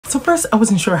So first, I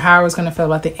wasn't sure how I was going to feel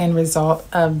about the end result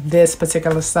of this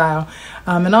particular style.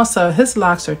 And also, his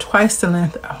locks are twice the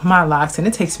length of my locks, and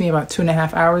it takes me about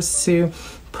 2.5 hours to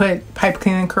put pipe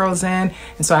cleaning curls in.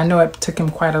 And so I know it took him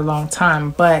quite a long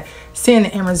time, but seeing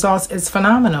the end results is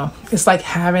phenomenal. It's like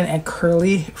having a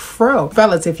curly fro.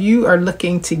 Fellas, if you are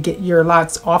looking to get your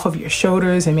locks off of your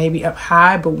shoulders and maybe up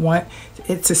high, but want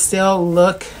it to still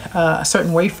look a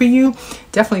certain way for you,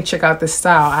 definitely check out this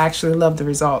style. I actually love the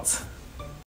results.